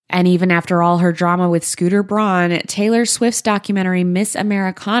And even after all her drama with Scooter Braun, Taylor Swift's documentary Miss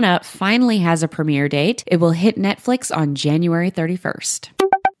Americana finally has a premiere date. It will hit Netflix on January 31st.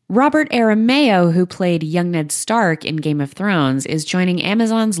 Robert Aramayo, who played young Ned Stark in Game of Thrones, is joining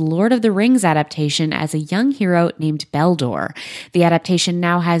Amazon's Lord of the Rings adaptation as a young hero named Beldor. The adaptation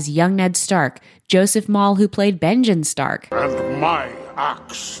now has young Ned Stark, Joseph Mawle, who played Benjen Stark, and my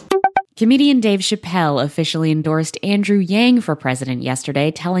axe. Comedian Dave Chappelle officially endorsed Andrew Yang for president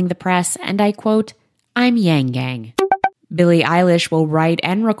yesterday, telling the press, and I quote, "I'm Yang Gang." Billie Eilish will write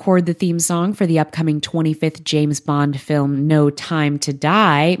and record the theme song for the upcoming 25th James Bond film No Time to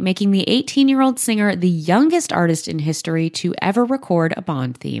Die, making the 18-year-old singer the youngest artist in history to ever record a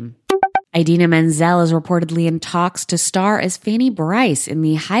Bond theme. Idina Menzel is reportedly in talks to star as Fanny Bryce in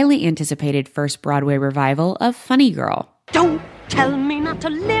the highly anticipated first Broadway revival of Funny Girl. Don't tell me not to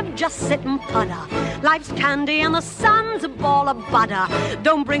live, just sit and putter. Life's candy and the sun's a ball of butter.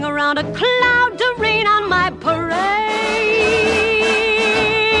 Don't bring around a cloud to rain on